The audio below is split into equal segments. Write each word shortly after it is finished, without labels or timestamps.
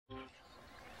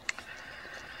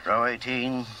Row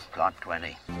 18, plot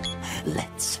 20.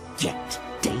 Let's get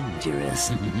dangerous.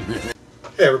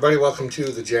 Hey everybody, welcome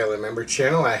to the JLAmember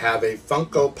channel. I have a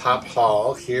Funko Pop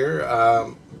haul here.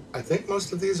 I think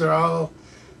most of these are all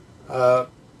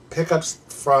pickups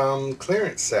from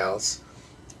clearance sales,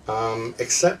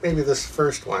 except maybe this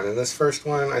first one. And this first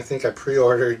one I think I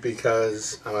pre-ordered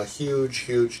because I'm a huge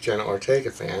Jenna Ortega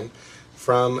fan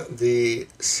from the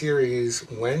series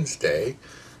Wednesday.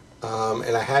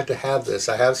 And I had to have this.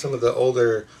 I have some of the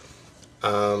older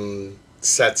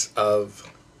sets of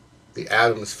the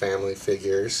Addams Family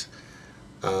figures,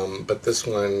 but this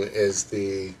one is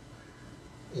the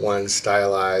one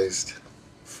stylized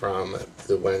from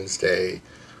the Wednesday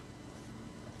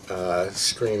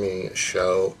streaming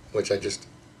show, which I just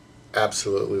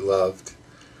absolutely loved.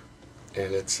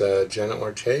 And it's Jenna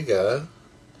Ortega,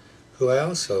 who I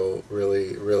also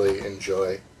really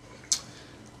enjoy.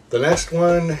 The next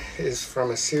one is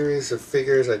from a series of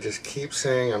figures I just keep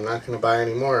saying I'm not going to buy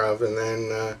any more of, and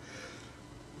then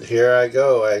here I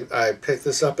go. I picked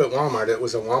this up at Walmart. It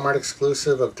was a Walmart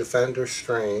exclusive of Defender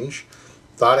Strange.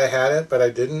 Thought I had it, but I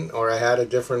didn't, or I had a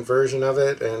different version of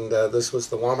it, and this was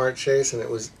the Walmart chase, and it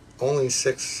was only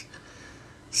 $6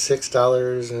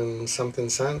 and something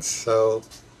cents, so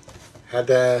had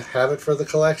to have it for the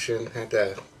collection. Had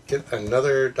to get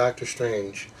another Doctor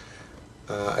Strange.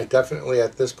 I definitely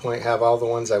at this point have all the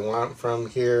ones I want from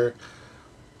here.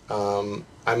 I'm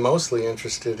mostly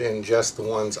interested in just the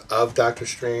ones of Doctor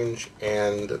Strange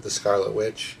and the Scarlet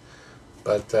Witch,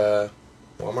 but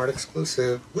Walmart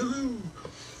exclusive, woohoo!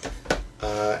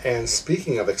 And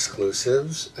speaking of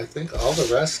exclusives, I think all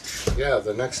the rest, yeah,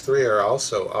 the next three are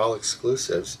also all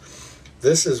exclusives.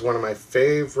 This is one of my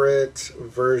favorite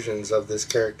versions of this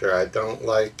character. I don't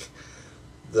like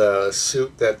the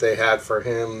suit that they had for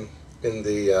him in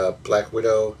the Black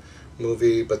Widow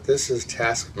movie, but this is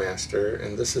Taskmaster,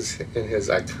 and this is in his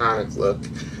iconic look.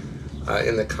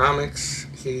 In the comics,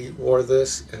 he wore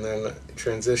this and then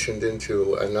transitioned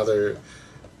into another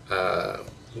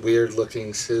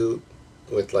weird-looking suit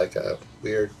with like a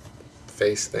weird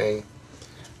face thing.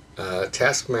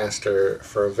 Taskmaster,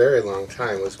 for a very long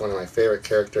time, was one of my favorite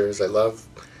characters. I love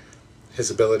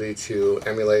his ability to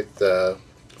emulate the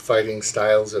fighting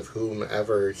styles of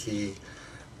whomever he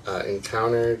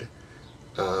encountered.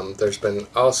 There's been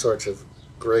all sorts of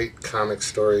great comic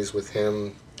stories with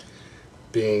him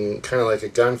being kind of like a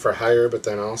gun for hire, but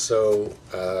then also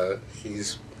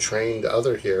he's trained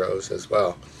other heroes as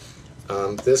well.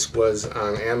 This was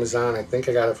on Amazon. I think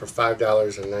I got it for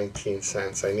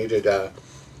 $5.19. I needed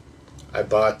I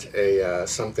bought a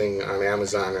something on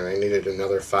Amazon, and I needed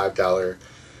another $5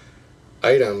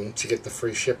 item to get the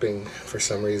free shipping for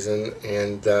some reason,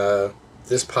 and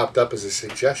this popped up as a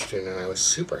suggestion, and I was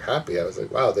super happy. I was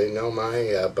like, wow, they know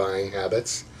my buying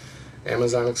habits.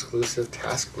 Amazon exclusive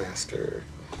Taskmaster.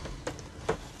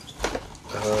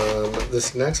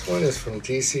 This next one is from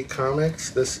DC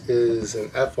Comics. This is an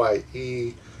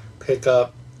FYE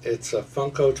pickup. It's a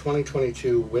Funko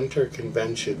 2022 Winter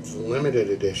Conventions Limited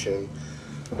Edition.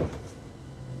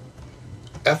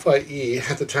 FYE,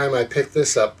 at the time I picked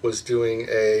this up, was doing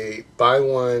a buy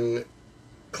one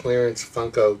clearance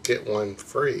Funko, get one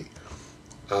free.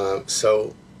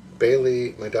 So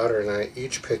Bailey, my daughter, and I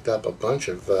each picked up a bunch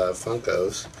of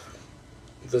Funkos.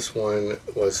 This one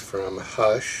was from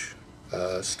Hush,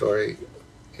 story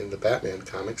in the Batman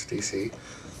comics, DC.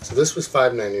 So this was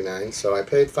 $5.99, so I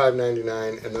paid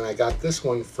 $5.99, and then I got this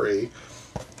one free.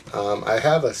 I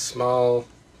have a small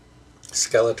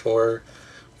Skeletor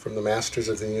from the Masters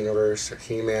of the Universe, or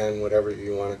He-Man, whatever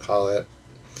you want to call it,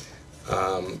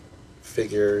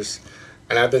 figures,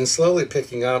 and I've been slowly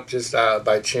picking up just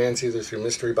by chance, either through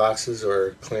mystery boxes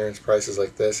or clearance prices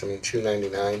like this. I mean,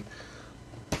 $2.99.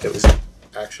 It was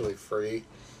actually free.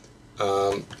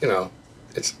 You know,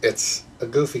 it's a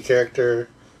goofy character,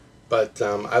 but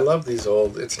I love these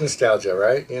old. It's nostalgia,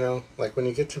 right? You know, like when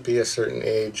you get to be a certain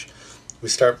age, we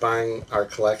start buying our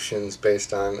collections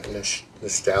based on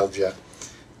nostalgia.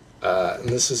 And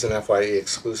this is an FYE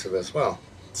exclusive as well.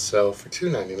 So for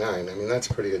 $2.99, I mean, that's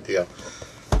a pretty good deal.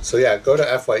 So yeah, go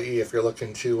to FYE if you're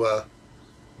looking to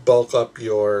bulk up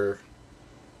your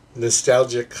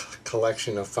nostalgic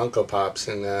collection of Funko Pops,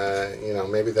 and you know,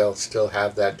 maybe they'll still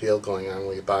have that deal going on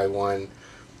where you buy one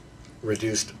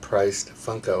reduced priced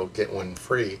Funko, get one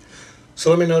free. So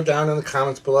let me know down in the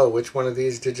comments below, which one of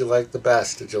these did you like the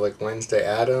best? Did you like Wednesday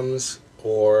Addams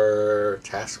or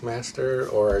Taskmaster,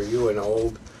 or are you an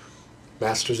old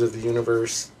Masters of the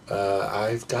Universe,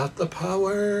 I've got the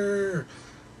power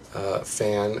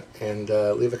fan? And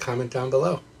leave a comment down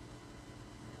below.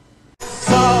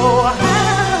 So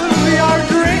have your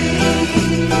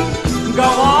dream, go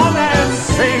on.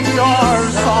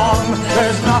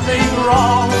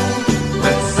 wrong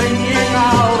than singing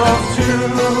out of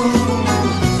tune.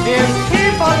 If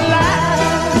people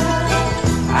laugh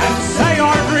and say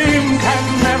our dream can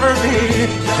never be,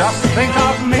 just think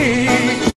of me